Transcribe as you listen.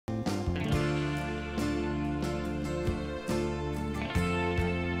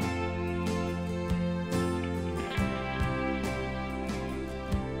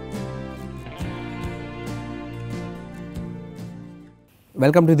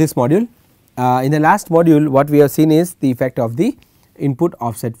welcome to this module. In the last module what we have seen is the effect of the input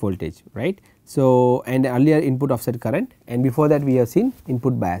offset voltage, right. So, and earlier input offset current, and before that we have seen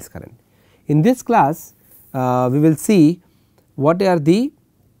input bias current. In this class we will see what are the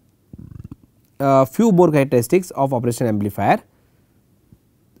few more characteristics of operational amplifier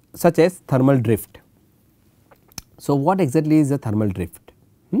such as thermal drift. So, what exactly is the thermal drift?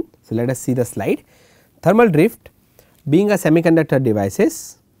 So, let us see the slide. Thermal drift, being a semiconductor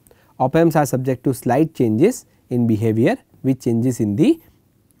devices, op amps are subject to slight changes in behavior which changes in the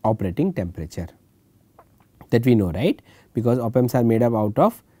operating temperature, that we know, right, because op amps are made up out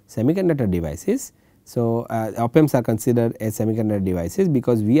of semiconductor devices. So, op amps are considered as semiconductor devices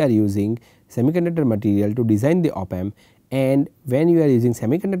because we are using semiconductor material to design the op amp, and when you are using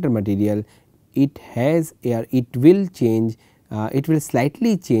semiconductor material it has it will change, it will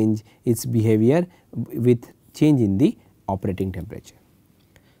slightly change its behavior with change in the operating temperature.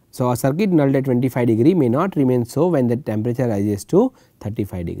 So, a circuit nulled at 25 degree may not remain so when the temperature rises to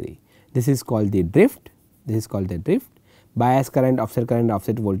 35 degree. This is called the drift, this is called the drift. Bias current,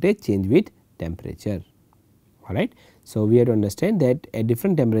 offset voltage change with temperature, alright. So, we have to understand that at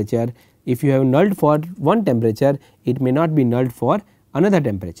different temperature, if you have nulled for one temperature, it may not be nulled for another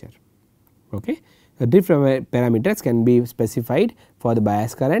temperature. Okay. The drift parameters can be specified for the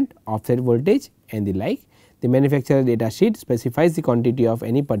bias current, offset voltage and the like. The manufacturer data sheet specifies the quantity of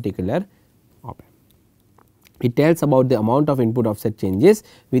any particular op amp. It tells about the amount of input offset changes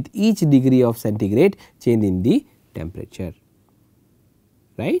with each degree of centigrade change in the temperature,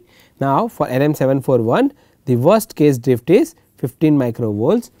 right. Now, for LM741 the worst case drift is 15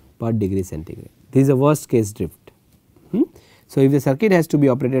 microvolts per degree centigrade. This is a worst case drift. So, if the circuit has to be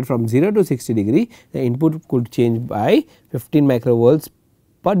operated from 0 to 60 degree, the input could change by 15 microvolts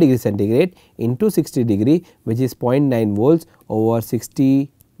per degree centigrade into 60 degree, which is 0.9 volts over 60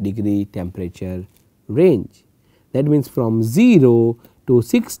 degree temperature range. That means, from 0 to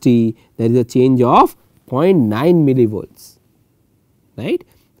 60 there is a change of 0.9 millivolts, right.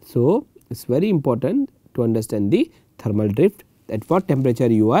 So, it is very important to understand the thermal drift, at what temperature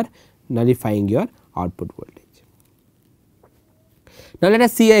you are nullifying your output voltage. Now, let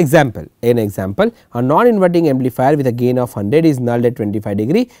us see an example. A non-inverting amplifier with a gain of 100 is nulled at 25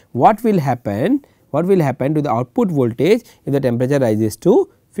 degree. What will happen? What will happen to the output voltage if the temperature rises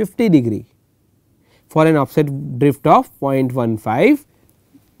to 50 degree for an offset drift of 0.15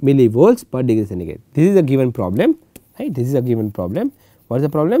 millivolts per degree centigrade? This is a given problem, right. This is a given problem. What is the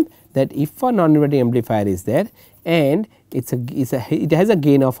problem? That if a non-inverting amplifier is there and it has a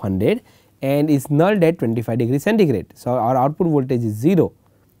gain of 100 and is nulled at 25 degree centigrade. So, our output voltage is 0,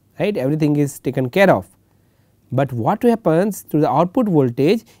 right, everything is taken care of. But what happens to the output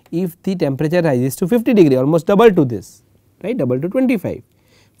voltage if the temperature rises to 50 degree, almost double to this, right, double to 25,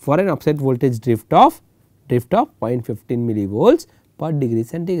 for an offset voltage drift of 0.15 millivolts per degree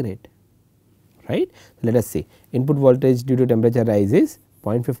centigrade, right. Let us see, input voltage due to temperature rise is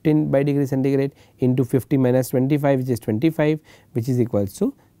 0.15 by degree centigrade into 50 minus 25, which is 25, which is equals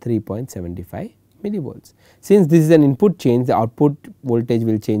to 3.75 millivolts. Since this is an input change, the output voltage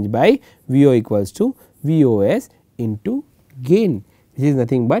will change by VO equals to VOS into gain, which is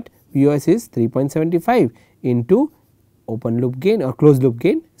nothing but VOS is 3.75 into open loop gain or closed loop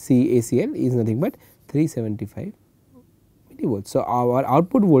gain CACL is nothing but 375 millivolts. So, our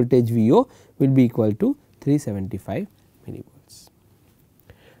output voltage VO will be equal to 375 millivolts.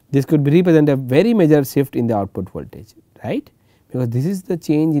 This could be represent a very major shift in the output voltage, right, because this is the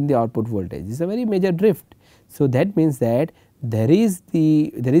change in the output voltage, this is a very major drift. So, that means that there is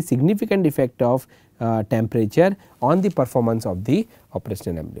significant effect of temperature on the performance of the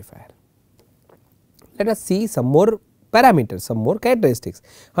operational amplifier. Let us see some more parameters, some more characteristics.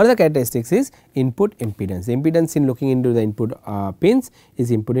 Another characteristics is input impedance. The impedance in looking into the input pins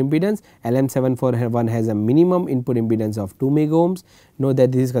is input impedance. LM741 has a minimum input impedance of 2 mega ohms. Note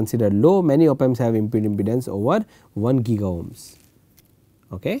that this is considered low. Many op amps have input impedance over 1 giga ohms.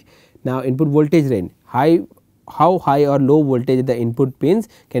 Okay. Now, input voltage range, how high or low voltage the input pins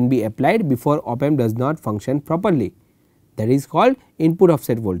can be applied before op amp does not function properly. That is called input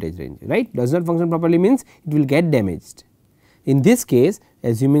offset voltage range, right. Does not function properly means it will get damaged. In this case,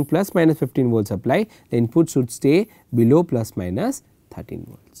 assuming plus minus 15 volts apply, the input should stay below plus minus 13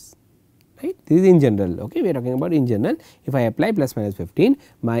 volts, right. This is in general, okay. We are talking about in general. If I apply plus minus 15,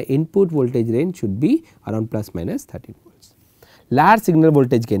 my input voltage range should be around plus minus 13 volts. Large signal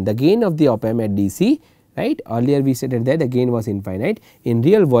voltage gain, the gain of the op amp at DC, right. Earlier we stated that the gain was infinite. In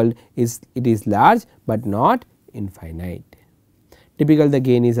real world it is large, but not infinite. Typical the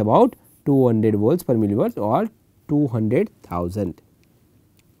gain is about 200 volts per millivolts or 200,000,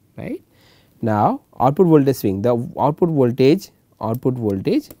 right. Now, output voltage swing, the output voltage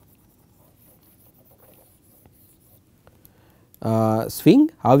swing,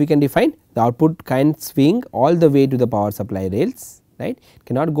 how we can define? The output can swing all the way to the power supply rails, right. It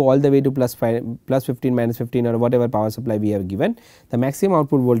cannot go all the way to plus 15, minus 15 or whatever power supply we have given. The maximum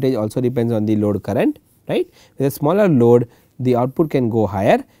output voltage also depends on the load current, right. With a smaller load, the output can go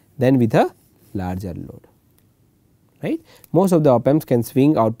higher than with a larger load, right. Most of the op amps can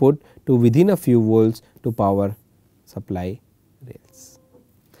swing output to within a few volts to power supply rails.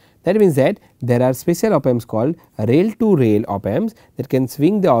 That means that there are special op amps called rail to rail op amps that can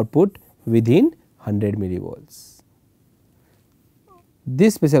swing the output within 100 millivolts.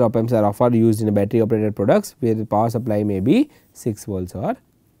 These special op amps are often used in battery operated products where the power supply may be 6 volts or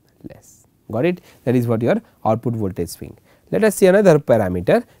less. Got it? That is what your output voltage swing. Let us see another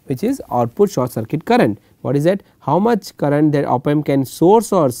parameter, which is output short circuit current. What is that? How much current that op amp can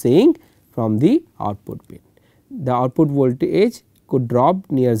source or sink from the output pin. The output voltage could drop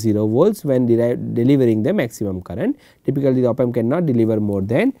near 0 volts when delivering the maximum current. Typically, the op amp cannot deliver more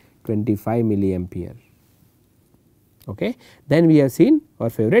than 25 milliampere. Okay. Then we have seen our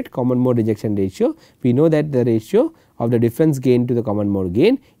favorite common mode rejection ratio. We know that the ratio of the difference gain to the common mode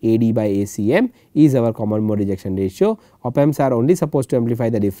gain, AD by ACM, is our common mode rejection ratio. Op amps are only supposed to amplify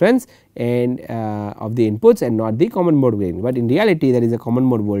the difference and of the inputs and not the common mode gain, but in reality there is a common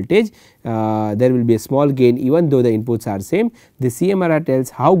mode voltage, there will be a small gain even though the inputs are same. The CMRR tells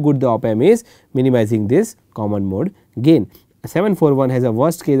how good the op amp is minimizing this common mode gain. 741 has a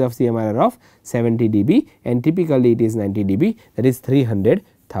worst case of CMRR of 70 dB and typically it is 90 dB, that is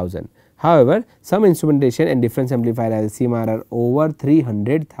 300,000. However, some instrumentation and difference amplifier has CMRR over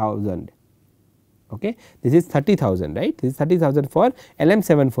 300,000. Okay. This is 30,000, right. This is 30,000 for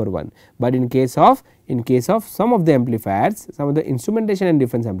LM741, but in case of some of the amplifiers, some of the instrumentation and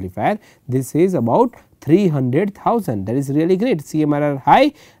difference amplifier, this is about 300,000. That is really great. CMRR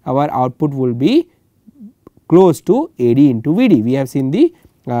high, our output will be close to AD into VD. We have seen the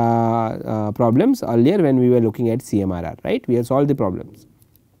problems earlier when we were looking at CMRR, right. We have solved the problems.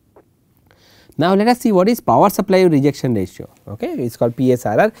 Now, let us see what is power supply rejection ratio. Okay. It is called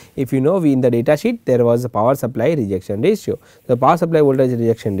PSRR. If you know, we in the data sheet there was a power supply rejection ratio. The power supply voltage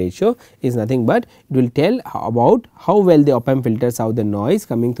rejection ratio is nothing but it will tell about how well the op amp filters out the noise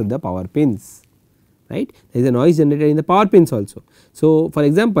coming through the power pins, right. There is a noise generated in the power pins also. So, for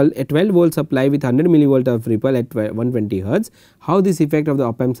example, a 12 volt supply with 100 millivolt of ripple at 120 hertz, how this effect of the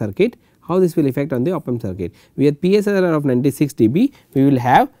op amp circuit, how this will affect on the op amp circuit. We have PSRR of 96 dB, we will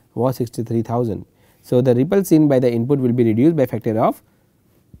have was 63,000. So, the ripple seen by the input will be reduced by factor of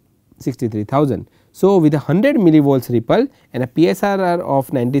 63,000. So, with a 100 millivolts ripple and a PSRR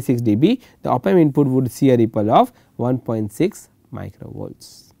of 96 dB, the op amp input would see a ripple of 1.6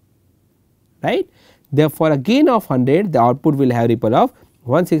 microvolts, right. Therefore, a gain of 100, the output will have ripple of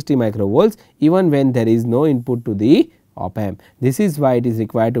 160 microvolts even when there is no input to the op amp. This is why it is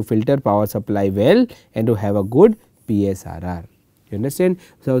required to filter power supply well and to have a good PSRR. You understand?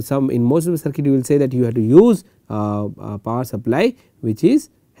 So, in most of the circuit you will say that you have to use power supply which is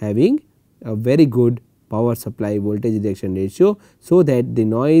having a very good power supply voltage rejection ratio, so that the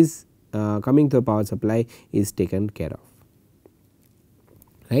noise coming to the power supply is taken care of,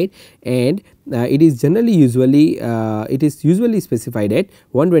 right. And it is generally usually specified at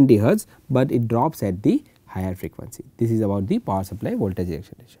 120 hertz, but it drops at the higher frequency. This is about the power supply voltage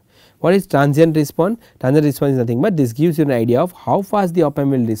rejection ratio. What is transient response? Transient response is nothing but this gives you an idea of how fast the op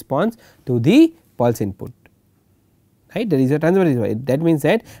amp will respond to the pulse input, right. There is a transient response. That means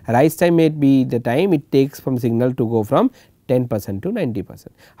that rise time may be the time it takes from signal to go from 10% to 90%.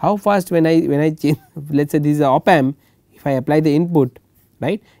 How fast when I change, let us say this is a op amp, if I apply the input,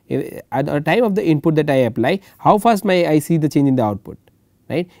 right, at the time of the input that I apply, how fast I see the change in the output,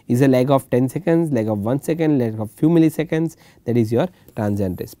 right, is a lag of 10 seconds, lag of 1 second, lag of few milliseconds, that is your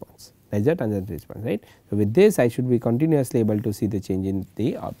transient response, that is your transient response, right. So, with this I should be continuously able to see the change in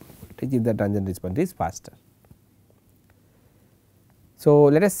the output voltage if the transient response is faster. So,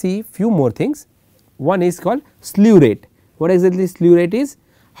 let us see few more things. One is called slew rate. What exactly slew rate is?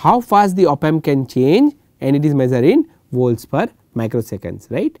 How fast the op amp can change, and it is measured in volts per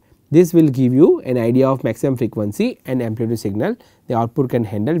microseconds, right. This will give you an idea of maximum frequency and amplitude signal the output can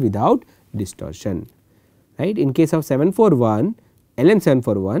handle without distortion, right. In case of 741,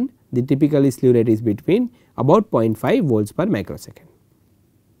 LM741, the typical slew rate is between about 0.5 volts per microsecond,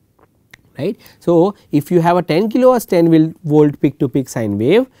 right. So, if you have a 10 kilohertz 10 volt peak to peak sine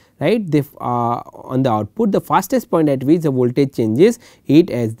wave, right, on the output the fastest point at which the voltage changes it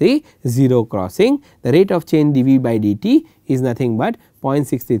as the 0 crossing, the rate of change dV by dt is nothing but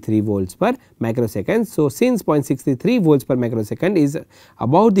 0.63 volts per microsecond. So, since 0.63 volts per microsecond is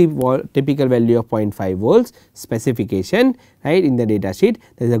about the typical value of 0.5 volts specification, right, in the data sheet,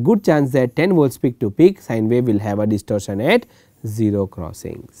 there is a good chance that 10 volts peak to peak sine wave will have a distortion at 0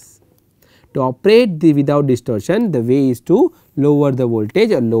 crossings. To operate the without distortion, the way is to lower the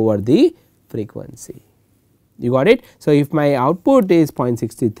voltage or lower the frequency. You got it. So, if my output is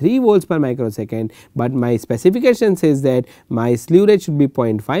 0.63 volts per microsecond, but my specification says that my slew rate should be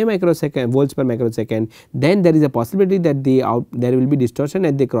 0.5 microsecond volts per microsecond, then there is a possibility that there will be distortion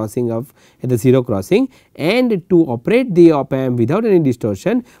at the crossing of at the 0 crossing, and to operate the op amp without any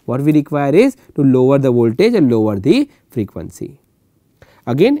distortion, what we require is to lower the voltage and lower the frequency.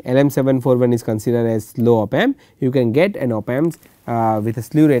 Again, LM741 is considered as slow op amp. You can get an op amp with a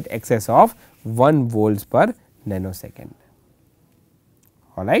slew rate excess of 1 volts per nanosecond.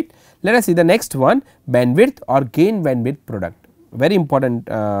 Alright. Let us see the next one, bandwidth or gain bandwidth product, very important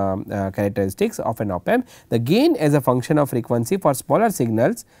characteristics of an op amp. The gain as a function of frequency for smaller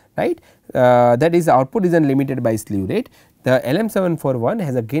signals, right, that is output is unlimited by slew rate. The LM741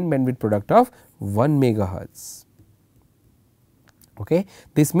 has a gain bandwidth product of 1 megahertz. Okay.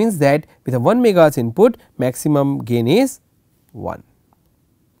 This means that with a 1 megahertz input maximum gain is 1.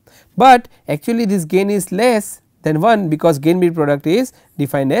 But actually this gain is less than 1 because gain bandwidth product is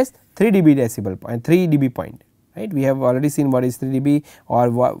defined as 3 dB decibel point, 3 dB point, right. We have already seen what is 3 dB, or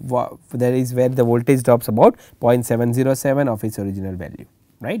that is where the voltage drops about 0.707 of its original value,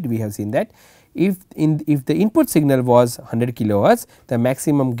 right. We have seen that if the input signal was 100 kilohertz, the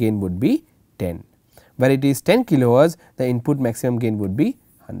maximum gain would be 10, where it is 10 kilohertz, the input maximum gain would be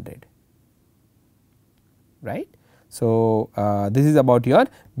 100, right. So, this is about your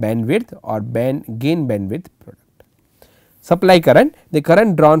bandwidth or gain bandwidth product. Supply current, the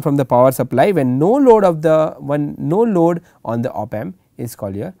current drawn from the power supply when no load on the op amp is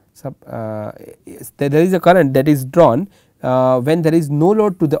called your there is a current that is drawn when there is no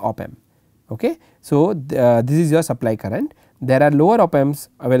load to the op amp. Okay. So, this is your supply current. There are lower op amps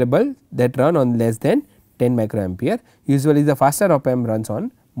available that run on less than 10 microampere. Usually the faster op amp runs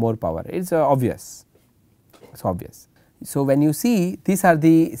on more power, it is obvious. It is obvious. So, when you see these are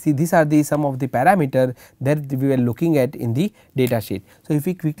the some of the parameter that we were looking at in the data sheet. So, if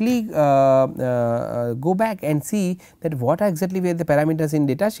we quickly go back and see that what exactly were the parameters in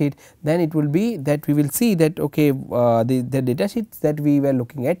data sheet, then it will be that we will see that okay, the data sheets that we were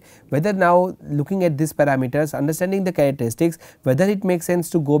looking at, whether now looking at these parameters, understanding the characteristics, whether it makes sense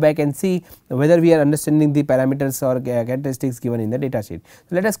to go back and see whether we are understanding the parameters or characteristics given in the data sheet.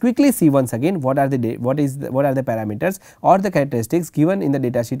 So, let us quickly see once again what are the parameters or the characteristics given in the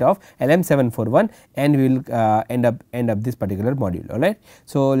data sheet of LM741, and we will end up this particular module. Alright.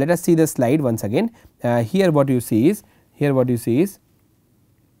 So, let us see the slide once again. Here what you see is if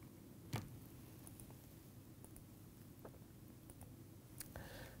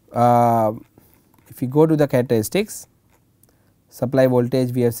you go to the characteristics, supply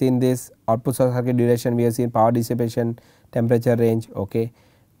voltage we have seen this, output circuit duration we have seen, power dissipation, temperature range. Okay.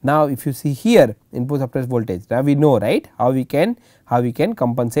 Now, if you see here input offset voltage, now we know, right, how we can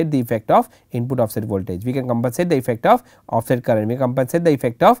compensate the effect of input offset voltage. We can compensate the effect of offset current, we compensate the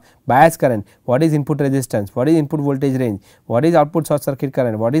effect of bias current, what is input resistance, what is input voltage range, what is output short circuit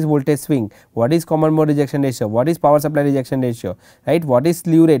current, what is voltage swing, what is common mode rejection ratio, what is power supply rejection ratio, right, what is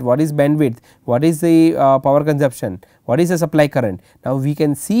slew rate, what is bandwidth, what is the power consumption, what is the supply current. Now, we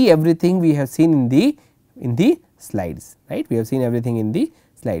can see everything we have seen in the slides, right, we have seen everything in the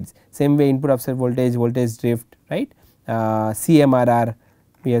slides. Same way input offset voltage, voltage drift, right, CMRR,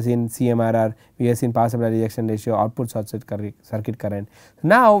 we have seen CMRR, we have seen power supply rejection ratio, output short circuit current.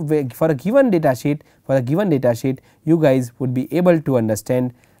 Now, for a given data sheet, you guys would be able to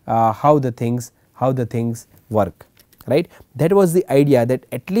understand how the things work, right. That was the idea, that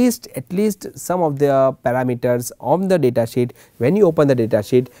at least some of the parameters on the data sheet, when you open the data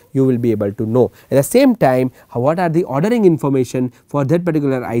sheet you will be able to know. At the same time, what are the ordering information for that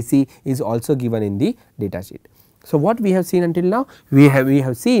particular IC is also given in the data sheet. So, what we have seen until now, we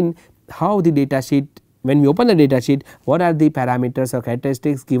have seen how the data sheet, when we open the data sheet, what are the parameters or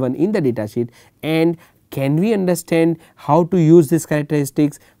characteristics given in the data sheet, and can we understand how to use these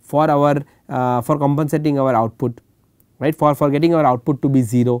characteristics for our for compensating our output, right, for getting our output to be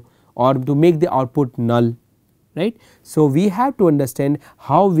 0 or to make the output null, right. So, we have to understand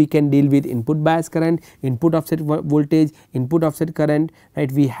how we can deal with input bias current, input offset voltage, input offset current,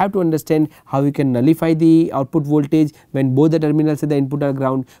 right. We have to understand how we can nullify the output voltage when both the terminals at the input are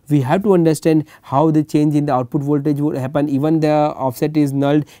ground. We have to understand how the change in the output voltage would happen, even the offset is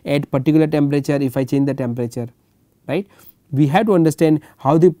nulled at particular temperature if I change the temperature, right. We have to understand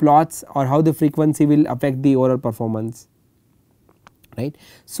how the plots or how the frequency will affect the overall performance, right.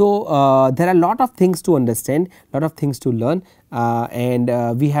 So, there are a lot of things to understand, lot of things to learn,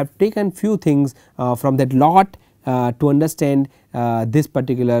 and we have taken few things from that lot to understand this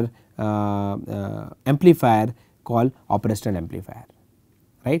particular amplifier called operational amplifier,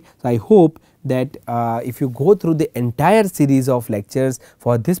 right. So, I hope that if you go through the entire series of lectures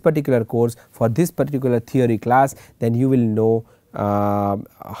for this particular course, for this particular theory class, then you will know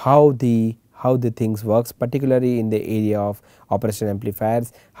how the things works, particularly in the area of operational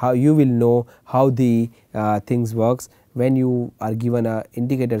amplifiers, how you will know how the things works when you are given a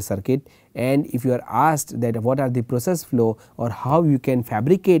indicator circuit, and if you are asked that what are the process flow or how you can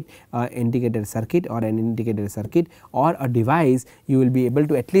fabricate a indicator circuit or an indicator circuit or a device, you will be able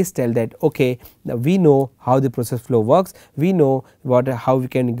to at least tell that okay, we know how the process flow works, we know how we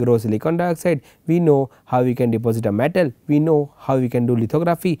can grow silicon dioxide, we know how we can deposit a metal, we know how we can do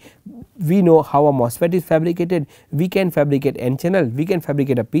lithography, we know how a MOSFET is fabricated, we can fabricate N channel, we can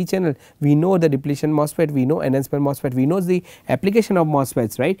fabricate a P channel, we know the depletion MOSFET, we know enhancement MOSFET, we know the application of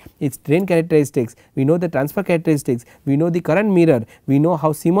MOSFETs, right, its drain characteristics, we know the transfer characteristics, we know the current mirror, we know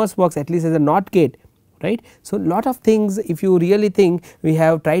how CMOS works at least as a NOT gate, right. So, lot of things if you really think we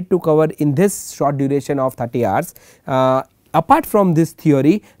have tried to cover in this short duration of 30 hours. Apart from this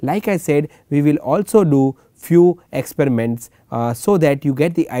theory, like I said, we will also do few experiments so that you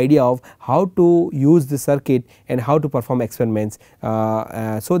get the idea of how to use the circuit and how to perform experiments,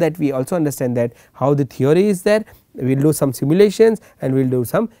 so that we also understand that how the theory is there, we will do some simulations and we will do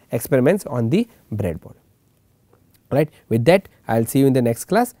some experiments on the breadboard, right. With that I will see you in the next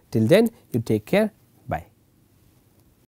class. Till then, you take care.